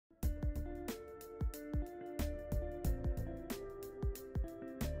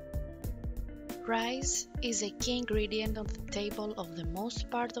Rice is a key ingredient on the table of the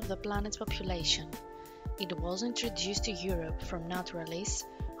most part of the planet's population. It was introduced to Europe from naturalists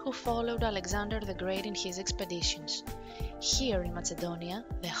who followed Alexander the Great in his expeditions. Here in Macedonia,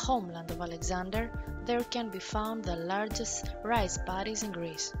 the homeland of Alexander, there can be found the largest rice paddies in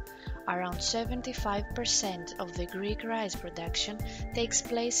Greece. Around 75% of the Greek rice production takes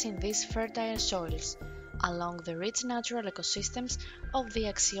place in these fertile soils, along the rich natural ecosystems of the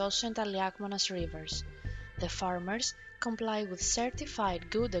Axios and Aliakmonas rivers. The farmers comply with certified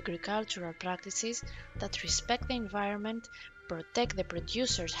good agricultural practices that respect the environment, protect the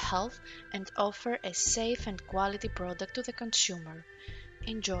producer's health, and offer a safe and quality product to the consumer.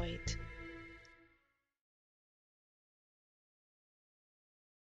 Enjoy it!